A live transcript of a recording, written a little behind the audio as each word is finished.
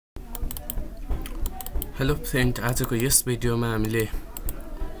Hello friend, आजको यस भिडियोमा हामीले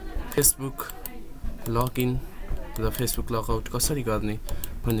फेसबुक लगइन र फेसबुक लगआउट कसरी गर्ने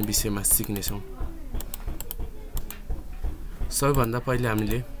भन्ने विषयमा सिक्नेछौँ। सबैभन्दा पहिले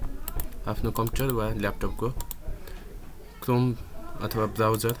हामीले आफ्नो कम्प्युटर वा ल्यापटपको क्रोम अथवा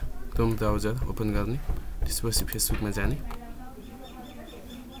क्रोम ब्राउजर ओपन गर्ने। त्यसपछि फेसबुकमा जाने।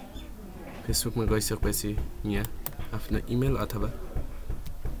 फेसबुकमा गइसकेपछि यहाँ आफ्नो इमेल अथवा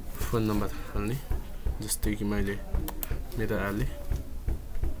फोन नम्बर हाल्ने, जस्तै कि मैले मेरो हाले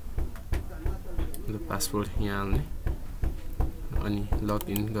र पासवर्ड यहाँ हाल्ने अनि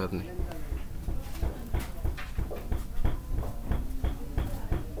लगइन गर्ने।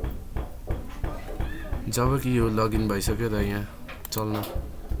 जब कि यो लगइन भइसक्यो र यहाँ चल्न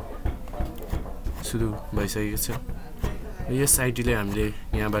सुरु भइसकेको छ, यस आइडीले हामीले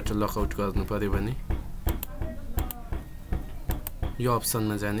यहाँबाट लगआउट गर्नु पर्यो भने यो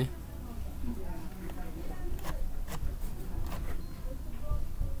अप्सनमा जाने।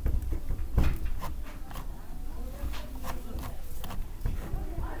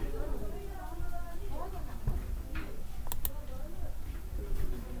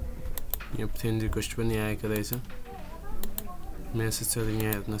 यहाँ फ्रेन्ड रिक्वेस्ट पनि आएको रहेछ, मेसेजहरू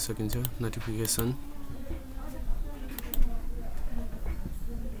यहाँ हेर्न सकिन्छ, नोटिफिकेसन,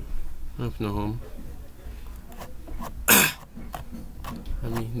 आफ्नो होम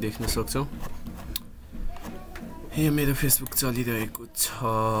हामी देख्न सक्छौँ। यहाँ मेरो फेसबुक चलिरहेको छ।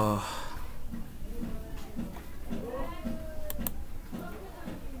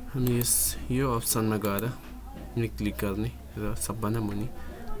 हामी यो अप्सनमा गएर क्लिक गर्ने र सबभन्दा मुनि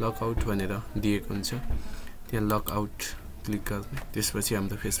लगआउट भनेर दिएको हुन्छ, त्यहाँ लगआउट क्लिक गर्ने। त्यसपछि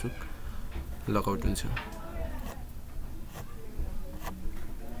हाम्रो फेसबुक लगआउट हुन्छ।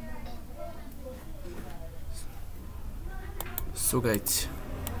 सो गाइज,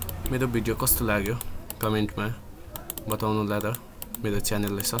 मेरो भिडियो कस्तो लाग्यो कमेन्टमा बताउनुहोला र मेरो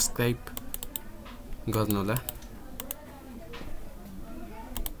च्यानललाई सब्सक्राइब गर्नुहोला।